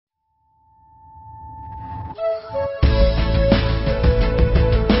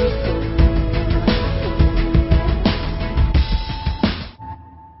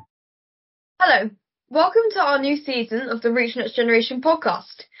Welcome to our new season of the Reach Next Generation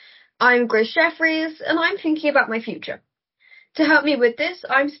podcast. I'm Grace Jeffries and I'm thinking about my future. To help me with this,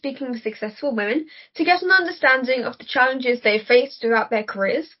 I'm speaking with successful women to get an understanding of the challenges they've faced throughout their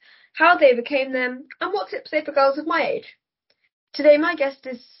careers, how they became them, and what tips they've for girls of my age. Today my guest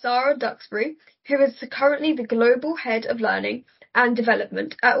is Sara Duxbury, who is currently the Global Head of Learning and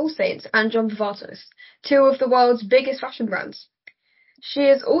Development at All Saints and John Varvatos, two of the world's biggest fashion brands. She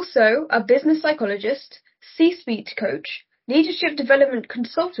is also a business psychologist, C-suite coach, leadership development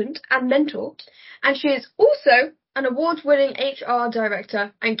consultant and mentor, and she is also an award-winning HR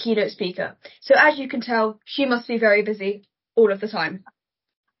director and keynote speaker. So as you can tell, she must be very busy all of the time.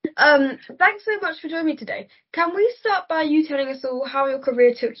 Thanks so much for joining me today. Can we start by you telling us all how your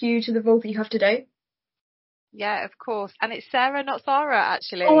career took you to the role that you have today? Yeah, of course. And it's Sarah, not Sara,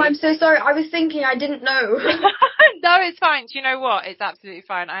 actually. Oh, I'm so sorry. I was thinking I didn't know. No, it's fine. Do you know what? It's absolutely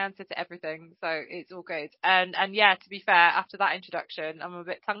fine. I answer to everything, so it's all good. And yeah, to be fair, after that introduction, I'm a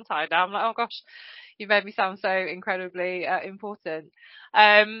bit tongue-tied now. I'm like, oh gosh, you made me sound so incredibly important.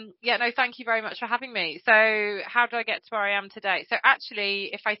 Yeah, no, thank you very much for having me. So how did I get to where I am today? So actually,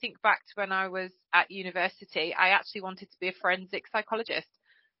 if I think back to when I was at university, I actually wanted to be a forensic psychologist.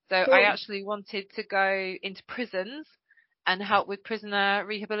 So Cool. I actually wanted to go into prisons and help with prisoner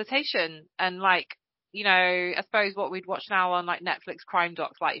rehabilitation and like, you know, I suppose what we'd watch now on like Netflix crime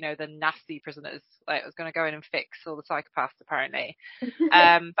docs, like, you know, the nasty prisoners, like I was going to go in and fix all the psychopaths apparently.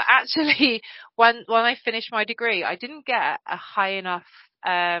 But actually when I finished my degree, I didn't get a high enough,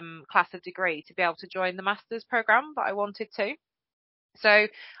 class of degree to be able to join the master's program that I wanted to. So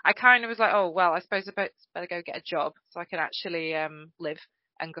I kind of was like, oh, well, I suppose I better go get a job so I can actually, live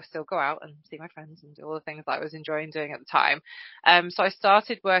and still go out and see my friends and do all the things that I was enjoying doing at the time. So I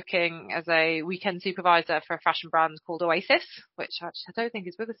started working as a weekend supervisor for a fashion brand called Oasis, which actually I don't think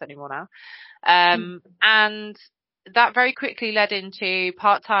is with us anymore now. And that very quickly led into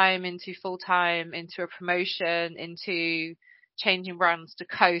part-time, into full-time, into a promotion, into changing brands to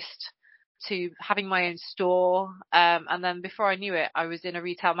Coast, to having my own store. And then before I knew it, I was in a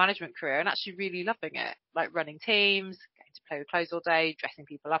retail management career and actually really loving it, like running teams, to play with clothes all day, dressing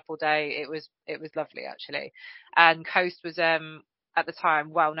people up all day. It was lovely actually. And Coast was at the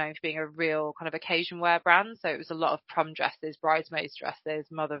time well known for being a real kind of occasion wear brand. So it was a lot of prom dresses, bridesmaids dresses,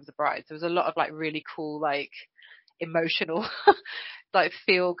 mother of the bride. So it was a lot of like really cool, like emotional, like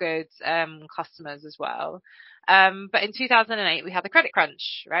feel good customers as well. But in 2008 we had the credit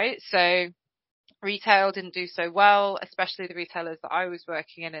crunch, right? So retail didn't do so well, especially the retailers that I was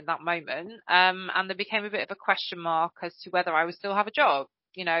working in that moment. And there became a bit of a question mark as to whether I would still have a job.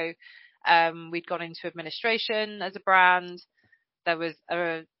 You know, we'd gone into administration as a brand. There was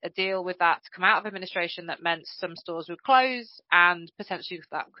a deal with that to come out of administration that meant some stores would close and potentially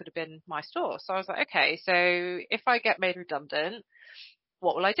that could have been my store. So I was like, okay, so if I get made redundant,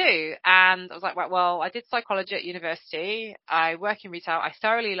 what will I do? And I was like, well, I did psychology at university. I work in retail. I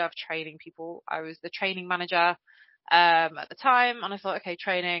thoroughly love training people. I was the training manager at the time. And I thought, okay,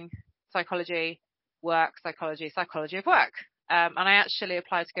 training, psychology, work, psychology of work. And I actually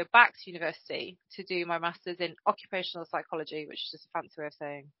applied to go back to university to do my master's in occupational psychology, which is just a fancy way of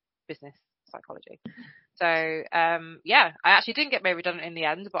saying business psychology. So, yeah, I actually didn't get made redundant in the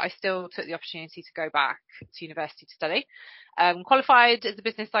end, but I still took the opportunity to go back to university to study. Qualified as a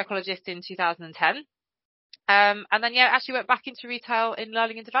business psychologist in 2010. And then, yeah, actually went back into retail in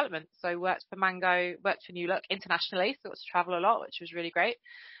learning and development. So worked for Mango, worked for New Look internationally, so got to travel a lot, which was really great.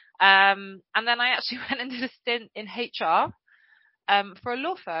 And then I actually went and did a stint in HR, for a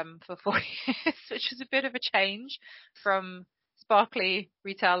law firm for 4 years, which was a bit of a change from sparkly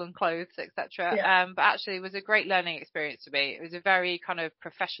retail and clothes, etc. Yeah. But actually it was a great learning experience for me. It was a very kind of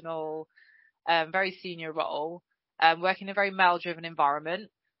professional, very senior role, working in a very male-driven environment,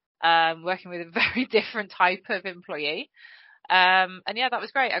 working with a very different type of employee. And yeah, that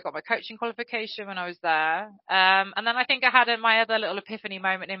was great. I got my coaching qualification when I was there. And then I think I had my other little epiphany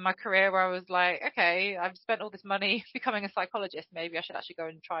moment in my career where I was like, okay, I've spent all this money becoming a psychologist. Maybe I should actually go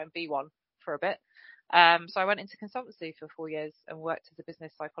and try and be one for a bit. So I went into consultancy for 4 years and worked as a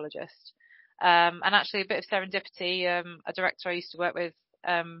business psychologist. And actually a bit of serendipity, a director I used to work with,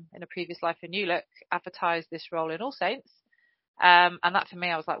 in a previous life in New Look advertised this role in All Saints. And that for me,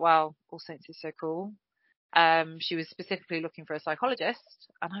 I was like, wow, All Saints is so cool. She was specifically looking for a psychologist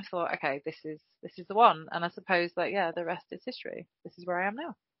and I thought, okay, this is the one. And I suppose that, yeah, the rest is history. This is where I am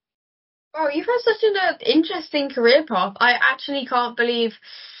now. Wow, you've had such an interesting career path. I actually can't believe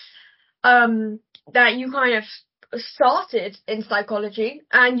that you kind of started in psychology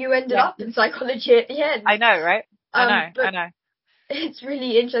and you ended up in psychology at the end. I know, right? I know. it's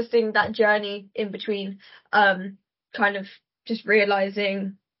really interesting, that journey in between, kind of just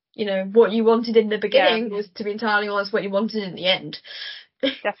realizing, what you wanted in the beginning was, to be entirely honest, what you wanted in the end.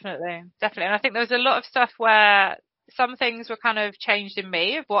 Definitely. And I think there was a lot of stuff where some things were kind of changed in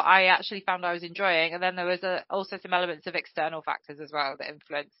me of what I actually found I was enjoying, and then there was also some elements of external factors as well that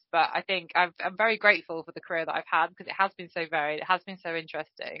influenced. But I think I'm very grateful for the career that I've had, because it has been so varied, it has been so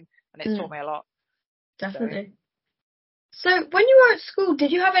interesting, and it's taught me a lot. Definitely. So when you were at school,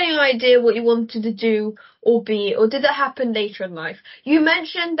 did you have any idea what you wanted to do or be, or did it happen later in life? You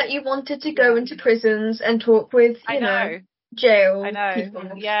mentioned that you wanted to go into prisons and talk with, jail people.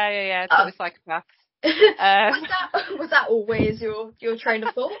 Yeah. Talk with psychopaths. Was that always your train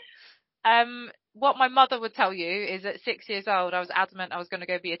of thought? What my mother would tell you is at 6 years old, I was adamant I was going to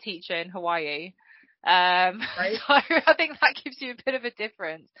go be a teacher in Hawaii. Right. So I think that gives you a bit of a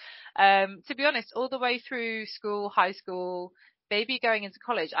difference. To be honest, all the way through school, high school, maybe going into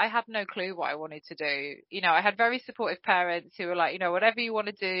college, I had no clue what I wanted to do. I had very supportive parents who were like, whatever you want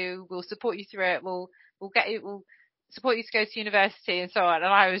to do, we'll support you through it. We'll support you to go to university and so on. And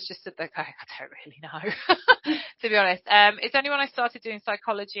I was just like, I don't really know, to be honest. It's only when I started doing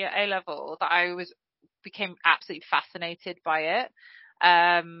psychology at A-level that I became absolutely fascinated by it.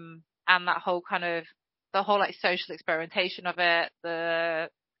 And that whole the whole like social experimentation of it, the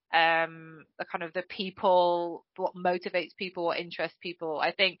kind of the people, what motivates people, what interests people.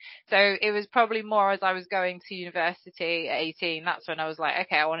 I think so. It was probably more as I was going to university at 18. That's when I was like,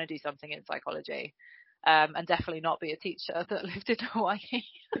 okay, I want to do something in psychology, and definitely not be a teacher that lived in Hawaii.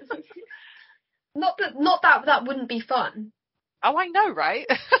 Not that wouldn't be fun. Oh, I know, right?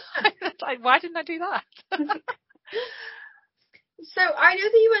 Like, why didn't I do that? So I know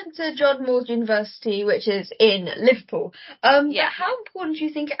that you went to John Moores University, which is in Liverpool. But how important do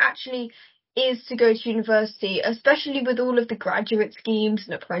you think it actually is to go to university, especially with all of the graduate schemes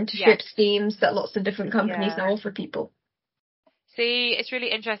and apprenticeship schemes that lots of different companies now offer people? See, it's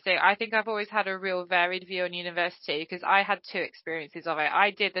really interesting. I think I've always had a real varied view on university, because I had two experiences of it.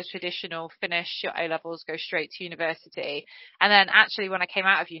 I did the traditional finish your A-levels, go straight to university. And then actually when I came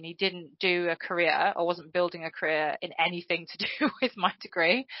out of uni, didn't do a career, or wasn't building a career in anything to do with my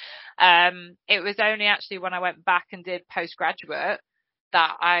degree. It was only actually when I went back and did postgraduate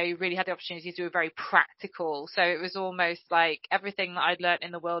that I really had the opportunity to do a very practical. So it was almost like everything that I'd learned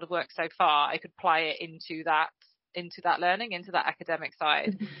in the world of work so far, I could apply it into that learning, into that academic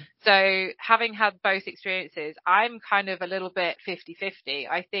side. Mm-hmm. So having had both experiences, I'm kind of a little bit 50-50.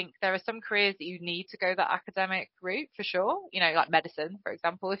 I think there are some careers that you need to go that academic route for sure, like medicine, for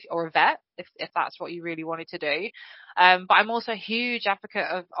example, or a vet, if that's what you really wanted to do. But I'm also a huge advocate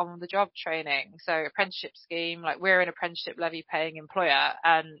of on-the-job training. So apprenticeship scheme, like we're an apprenticeship levy paying employer,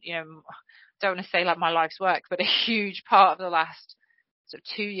 and, don't want to say like my life's work, but a huge part of the last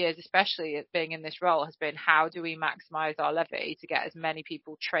 2 years, especially being in this role, has been how do we maximize our levy to get as many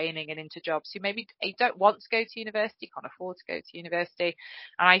people training and into jobs who maybe don't want to go to university, can't afford to go to university.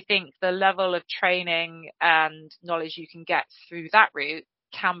 And I think the level of training and knowledge you can get through that route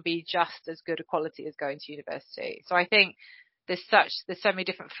can be just as good a quality as going to university. So I think there's so many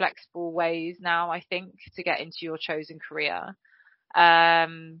different flexible ways now, I think, to get into your chosen career.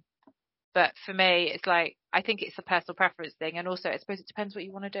 But for me, it's like, I think it's a personal preference thing. And also, I suppose it depends what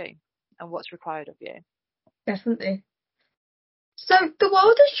you want to do and what's required of you. Definitely. So the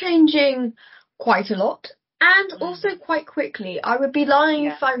world is changing quite a lot, and also quite quickly. I would be lying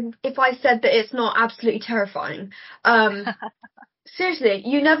if I said that it's not absolutely terrifying. Seriously,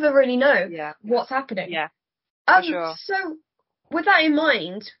 you never really know what's happening. Yeah, for sure. So with that in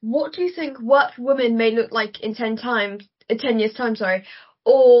mind, what do you think work for women may look like in 10 years time,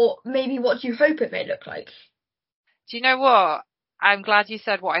 or maybe what do you hope it may look like? Do you know what? I'm glad you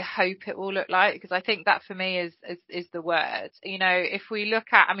said what I hope it will look like, because I think that for me is the word. If we look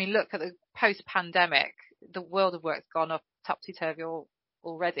at the post-pandemic, the world of work's gone off topsy-turvy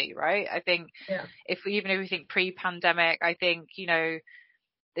already, right? I think if we think pre-pandemic, I think,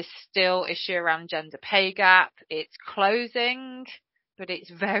 there's still issue around gender pay gap. It's closing, but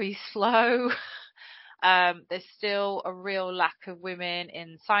it's very slow. There's still a real lack of women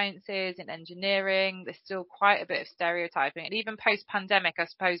in sciences, in engineering. There's still quite a bit of stereotyping. And even post-pandemic, I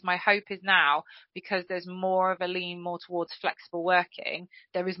suppose my hope is now, because there's more of a lean more towards flexible working,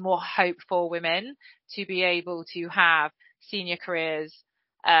 there is more hope for women to be able to have senior careers,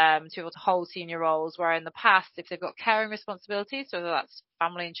 to be able to hold senior roles, where in the past, if they've got caring responsibilities, whether that's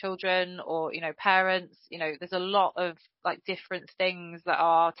family and children or, parents, there's a lot of like different things that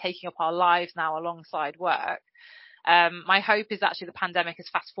are taking up our lives now alongside work. My hope is actually the pandemic has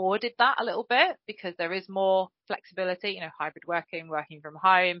fast forwarded that a little bit, because there is more flexibility, hybrid working from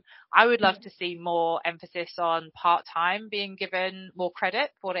home. I would love to see more emphasis on part-time being given more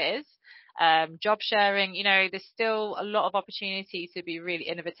credit for what it is. Job sharing, there's still a lot of opportunity to be really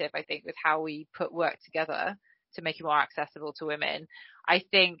innovative, I think, with how we put work together to make it more accessible to women. I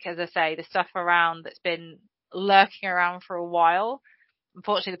think, as I say, the stuff around that's been lurking around for a while,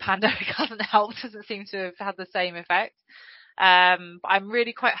 unfortunately the pandemic hasn't helped, doesn't seem to have had the same effect. But I'm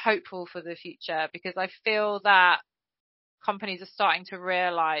really quite hopeful for the future, because I feel that companies are starting to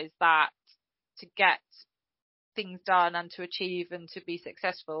realize that to get things done and to achieve and to be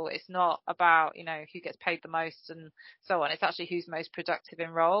successful, it's not about, who gets paid the most and so on. It's actually who's most productive in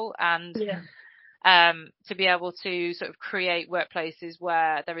role. And to be able to sort of create workplaces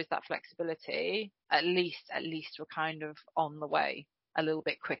where there is that flexibility, at least we're kind of on the way a little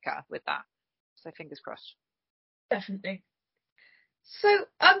bit quicker with that. So fingers crossed. Definitely. So,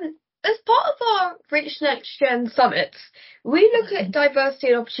 as part of our Reach Next Gen summits, we look at diversity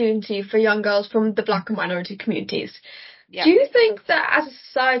and opportunity for young girls from the Black and minority communities. Yeah. Do you think that as a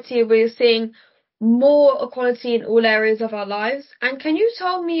society we're seeing more equality in all areas of our lives? And can you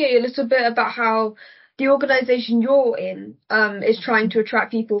tell me a little bit about how the organisation you're in is trying to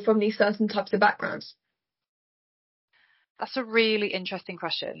attract people from these certain types of backgrounds? That's a really interesting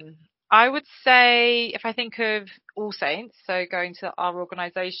question. I would say, if I think of All Saints, so going to our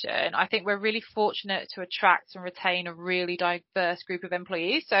organisation, I think we're really fortunate to attract and retain a really diverse group of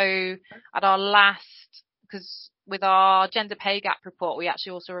employees. So at our last, because with our gender pay gap report, we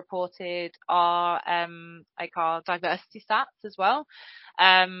actually also reported our diversity stats as well.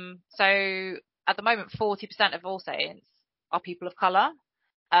 So at the moment, 40% of All Saints are people of colour,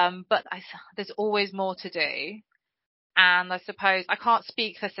 but there's always more to do. And I suppose I can't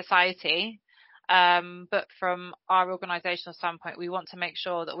speak for society, but from our organisational standpoint, we want to make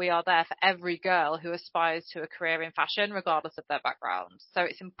sure that we are there for every girl who aspires to a career in fashion, regardless of their background. So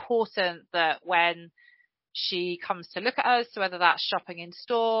it's important that when she comes to look at us, so whether that's shopping in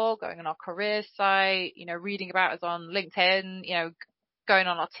store, going on our careers site, reading about us on LinkedIn, going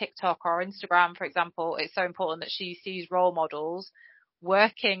on our TikTok or our Instagram, for example, it's so important that she sees role models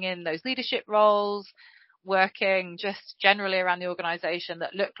working in those leadership roles, working just generally around the organisation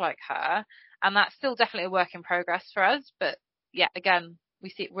that look like her. And that's still definitely a work in progress for us. But yeah, again, we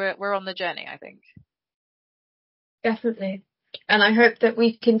see we're on the journey, I think. Definitely. And I hope that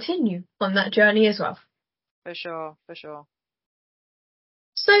we continue on that journey as well. For sure.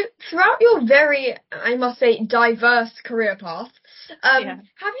 So throughout your very, I must say, diverse career path, have you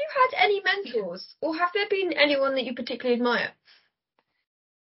had any mentors, or have there been anyone that you particularly admire?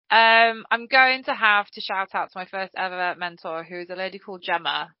 I'm going to have to shout out to my first ever mentor, who is a lady called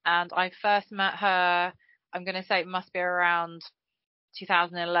Gemma. And I first met her, I'm going to say it must be around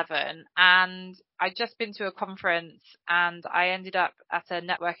 2011. And I'd just been to a conference and I ended up at a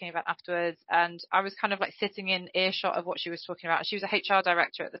networking event afterwards. And I was kind of like sitting in earshot of what she was talking about. She was a HR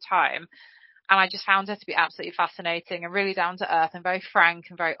director at the time. And I just found her to be absolutely fascinating and really down to earth and very frank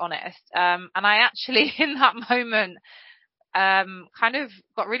and very honest. And I actually, in that moment, kind of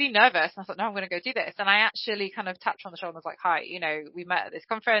got really nervous, and I thought, no, I'm going to go do this. And I actually kind of tapped her on the shoulder and was like, hi, we met at this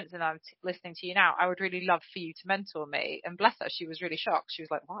conference and I'm listening to you now. I would really love for you to mentor me. And bless her, she was really shocked. She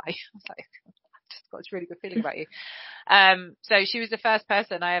was like, why? I was like, I've just got this really good feeling about you. So she was the first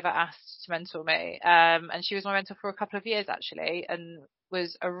person I ever asked to mentor me. And she was my mentor for a couple of years actually, and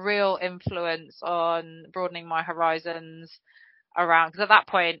was a real influence on broadening my horizons around, because at that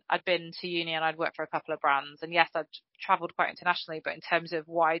point I'd been to uni and I'd worked for a couple of brands, and yes, I'd travelled quite internationally, but in terms of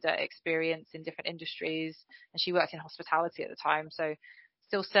wider experience in different industries, and she worked in hospitality at the time, so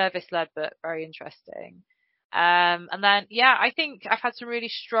still service led but very interesting. And then I think I've had some really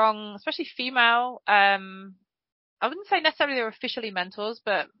strong, especially female, I wouldn't say necessarily they were officially mentors,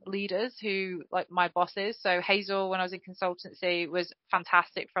 but leaders who, like my bosses. So Hazel, when I was in consultancy, was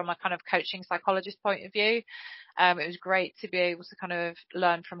fantastic from a kind of coaching psychologist point of view. It was great to be able to kind of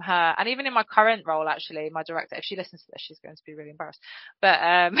learn from her. And even in my current role, actually, my director, if she listens to this, she's going to be really embarrassed.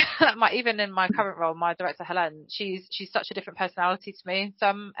 But even in my current role, my director, Helen, she's such a different personality to me in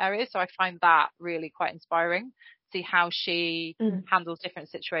some areas. So I find that really quite inspiring, see how she handles different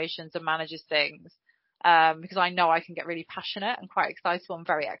situations and manages things. Because I know I can get really passionate and quite excitable and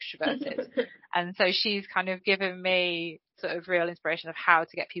very extroverted. And so she's kind of given me sort of real inspiration of how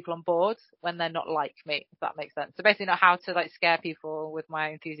to get people on board when they're not like me, if that makes sense. So basically not how to like scare people with my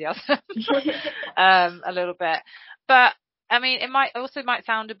enthusiasm, a little bit. But I mean, it might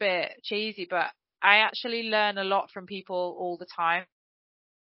sound a bit cheesy, but I actually learn a lot from people all the time.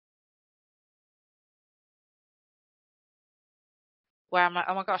 where I'm like,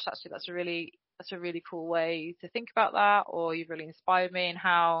 oh my gosh, actually that's a really cool way to think about that, or you've really inspired me in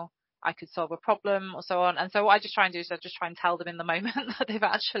how I could solve a problem, or so on. And so what I just try and do is I just try and tell them in the moment that they've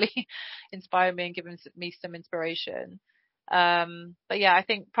actually inspired me and given me some inspiration. But yeah, I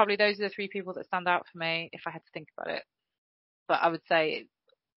think probably those are the 3 people that stand out for me if I had to think about it. But I would say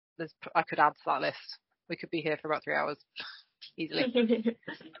I could add to that list. We could be here for about 3 hours easily.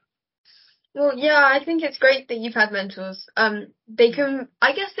 Well, yeah, I think it's great that you've had mentors. They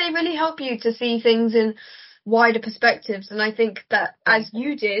really help you to see things in wider perspectives. And I think that as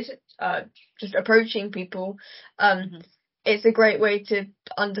you did, just approaching people, it's a great way to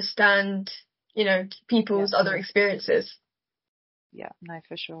understand, people's other experiences. Yeah, no,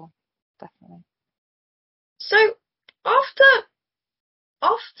 for sure. Definitely. So after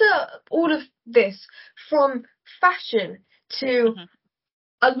all of this, from fashion to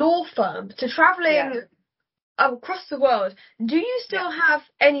a law firm to traveling across the world, do you still have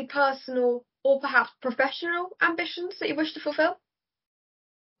any personal or perhaps professional ambitions that you wish to fulfill?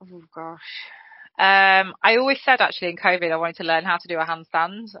 Oh gosh. I always said actually in COVID I wanted to learn how to do a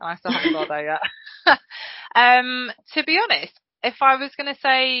handstand, and I still haven't got there yet. To be honest, if I was going to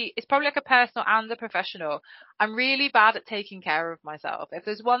say, it's probably like a personal and a professional. I'm really bad at taking care of myself. If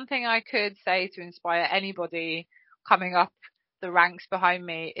there's one thing I could say to inspire anybody coming up the ranks behind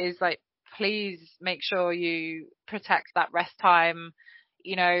me, is like, please make sure you protect that rest time,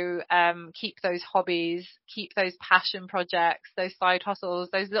 keep those hobbies, keep those passion projects, those side hustles,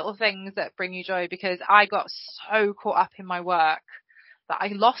 those little things that bring you joy, because I got so caught up in my work that I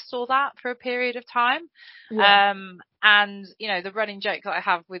lost all that for a period of time. And the running joke that I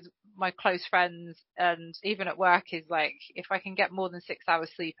have with my close friends and even at work is like, if I can get more than 6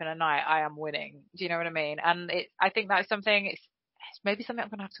 hours sleep in a night, I am winning. Do you know what I mean? And I think that's something, it's maybe something I'm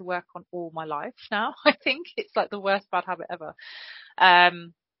going to have to work on all my life now. I think it's like the worst bad habit ever.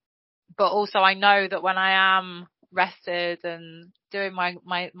 But also I know that when I am rested and doing my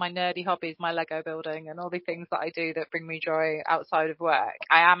nerdy hobbies, my Lego building and all the things that I do that bring me joy outside of work,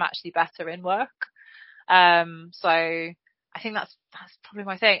 I am actually better in work. So I think that's probably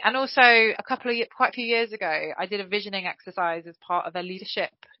my thing. And also quite a few years ago, I did a visioning exercise as part of a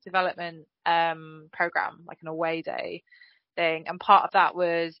leadership development program, like an away day thing, and part of that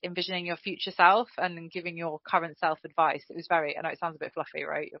was envisioning your future self and giving your current self advice. It was I know it sounds a bit fluffy,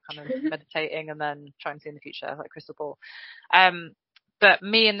 right? You're kind of meditating and then trying to see in the future, like crystal ball. But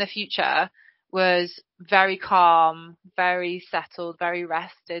me in the future was very calm, very settled, very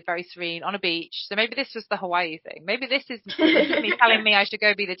rested, very serene on a beach. So maybe this was the Hawaii thing. Maybe this is me telling me I should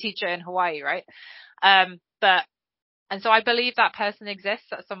go be the teacher in Hawaii, right? And so I believe that person exists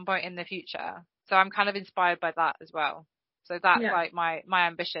at some point in the future. So I'm kind of inspired by that as well. So that's like my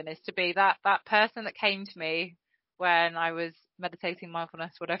ambition, is to be that person that came to me when I was meditating,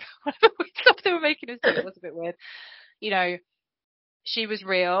 mindfulness, whatever stuff they were making us do. It was a bit weird. She was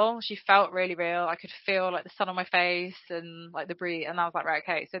real. She felt really real. I could feel like the sun on my face and like the breeze. And I was like, right,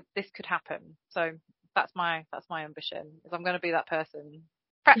 okay, so this could happen. So that's my ambition, is I'm going to be that person.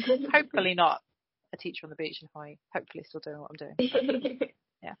 Hopefully not a teacher on the beach in Hawaii. Hopefully still doing what I'm doing. But,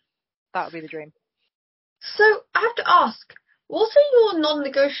 yeah, that would be the dream. So I have to ask, what are your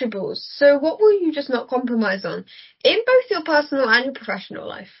non-negotiables? So what will you just not compromise on in both your personal and your professional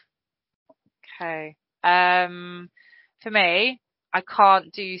life? Okay. For me, I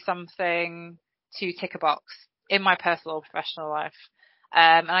can't do something to tick a box in my personal or professional life.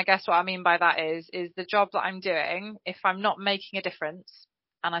 And I guess what I mean by that is the job that I'm doing, if I'm not making a difference,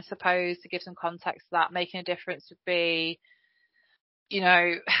 and I suppose to give some context to that, making a difference would be,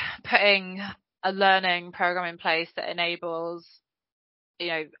 putting a learning program in place that enables,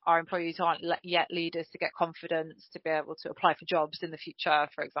 our employees who aren't yet leaders to get confidence to be able to apply for jobs in the future,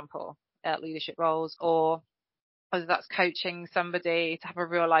 for example, leadership roles, or whether that's coaching somebody to have a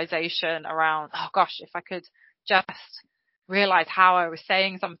realization around, oh gosh, if I could just realize how I was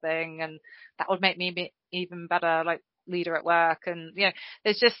saying something, and that would make me be even better, like leader at work. And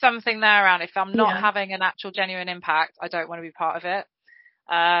there's just something there around, if I'm not having an actual genuine impact, I don't want to be part of it.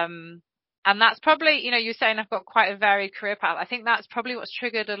 And that's probably, you're saying I've got quite a varied career path. I think that's probably what's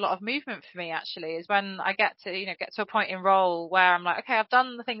triggered a lot of movement for me, actually, is when I get to a point in role where I'm like, okay, I've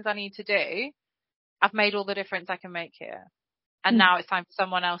done the things I need to do. I've made all the difference I can make here. And now it's time for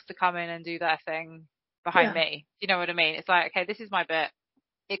someone else to come in and do their thing behind me. You know what I mean? It's like, okay, this is my bit.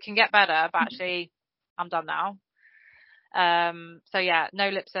 It can get better, but actually I'm done now. So yeah, no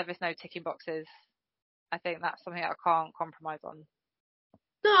lip service, no ticking boxes. I think that's something I can't compromise on.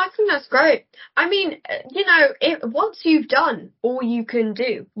 No, I think that's great. I mean, once you've done all you can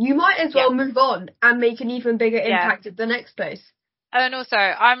do, you might as well move on and make an even bigger impact at the next place. And also,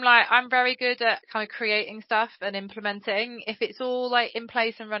 I'm very good at kind of creating stuff and implementing. If it's all like in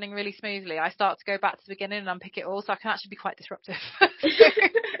place and running really smoothly, I start to go back to the beginning and unpick it all, so I can actually be quite disruptive. So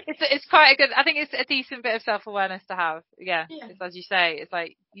it's quite a good. I think it's a decent bit of self-awareness to have. Yeah. It's, as you say, it's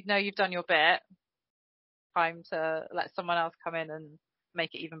like you've done your bit. Time to let someone else come in and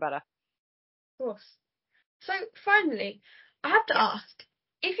make it even better. Of course. So finally, I have to ask,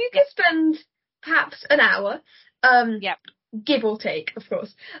 if you could spend perhaps an hour, give or take, of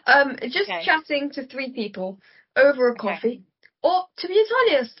course, just chatting to 3 people over a coffee, or to be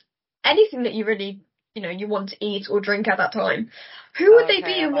entirely honest, anything that you really, you want to eat or drink at that time, who would they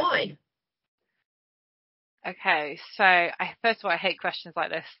be and why? Okay, so first of all, I hate questions like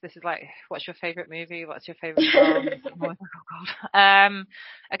this. This is like, what's your favourite movie? What's your favourite song? Oh God.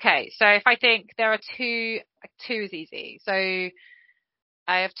 Okay, so if I think there are two is easy. So I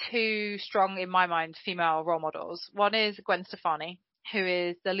have 2 strong, in my mind, female role models. One is Gwen Stefani, who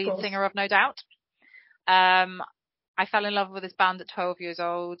is the lead singer of No Doubt. I fell in love with this band at 12 years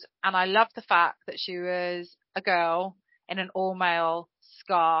old, and I love the fact that she was a girl in an all-male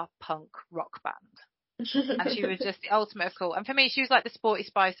ska punk rock band. And she was just the ultimate of cool. And for me, she was like the Sporty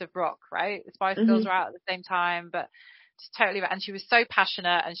Spice of rock, right? The Spice Girls were out at the same time, but just totally. And she was so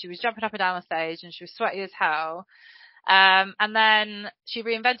passionate, and she was jumping up and down on stage, and she was sweaty as hell. And then she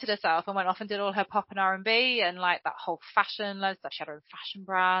reinvented herself and went off and did all her pop and R&B and like that whole fashion stuff. She had her own fashion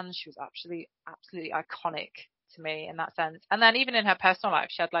brand. She was absolutely iconic to me in that sense. And then even in her personal life,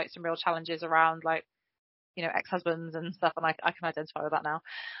 she had like some real challenges around like, ex-husbands and stuff. And I can identify with that now.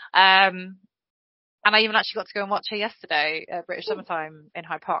 And I even actually got to go and watch her yesterday at British Summertime in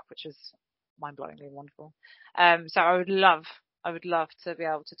Hyde Park, which was mind-blowingly wonderful. So I would love to be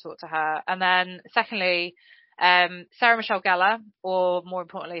able to talk to her. And then secondly, Sarah Michelle Gellar, or more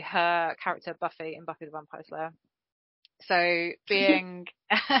importantly, her character Buffy in Buffy the Vampire Slayer. So being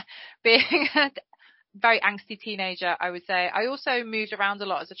a very angsty teenager, I would say. I also moved around a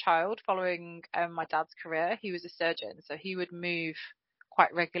lot as a child following my dad's career. He was a surgeon, so he would move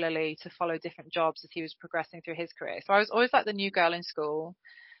quite regularly to follow different jobs as he was progressing through his career. So I was always like the new girl in school,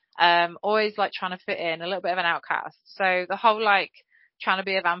 always like trying to fit in, a little bit of an outcast. So the whole like trying to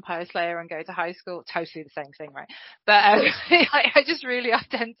be a vampire slayer and go to high school, totally the same thing, right? But I just really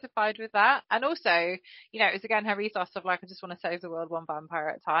identified with that. And also, it was again her ethos of like, I just want to save the world one vampire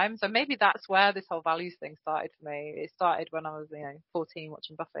at a time. So maybe that's where this whole values thing started for me. It started when I was 14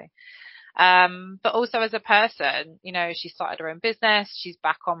 watching Buffy. But also as a person, she started her own business. She's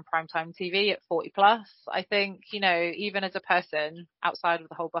back on primetime TV at 40 plus. I think, even as a person outside of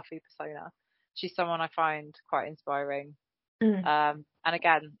the whole Buffy persona, she's someone I find quite inspiring. And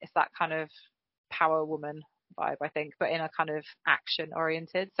again, it's that kind of power woman vibe, I think, but in a kind of action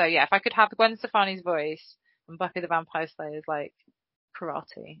oriented. So yeah, if I could have Gwen Stefani's voice and Buffy the Vampire Slayer's like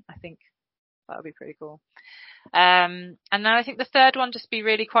karate, I think that would be pretty cool. And then I think the third one, just be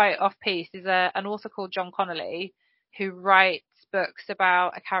really quite off piece, is an author called John Connolly, who writes books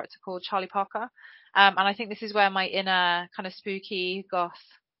about a character called Charlie Parker. And I think this is where my inner kind of spooky goth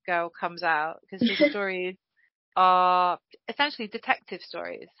girl comes out, because his stories are essentially detective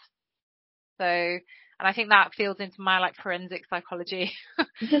stories. So, and I think that feels into my like forensic psychology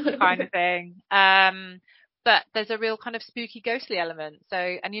kind of thing. But there's a real kind of spooky ghostly element. So,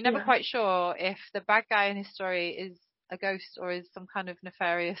 and you're never quite sure if the bad guy in his story is a ghost or is some kind of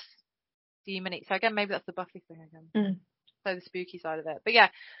nefarious demonic. So again, maybe that's the Buffy thing again. So the spooky side of it. But yeah,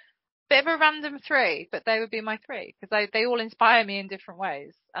 bit of a random 3, but they would be my 3 because they all inspire me in different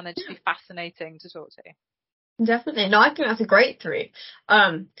ways, and they'd just be fascinating to talk to. Definitely. No, I think that's a great 3.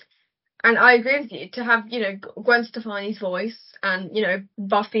 And I agree with you, to have, Gwen Stefani's voice and,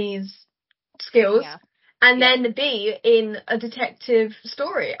 Buffy's skills, and then be in a detective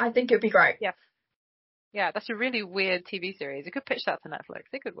story. I think it would be great. Yeah. Yeah, that's a really weird TV series. You could pitch that to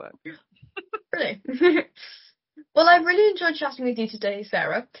Netflix. It could work. Really? Well, I've really enjoyed chatting with you today,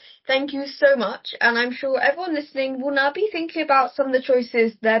 Sarah. Thank you so much. And I'm sure everyone listening will now be thinking about some of the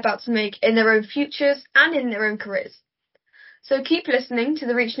choices they're about to make in their own futures and in their own careers. So keep listening to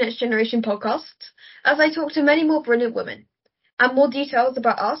the Reach Next Generation podcast as I talk to many more brilliant women. And more details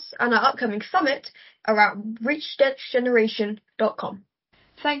about us and our upcoming summit are at reachnextgeneration.com.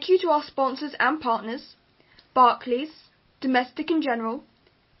 Thank you to our sponsors and partners: Barclays, Domestic and General,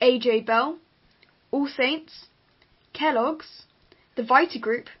 AJ Bell, All Saints, Kellogg's, the Vita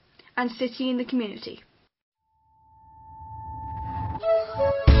Group, and City in the Community.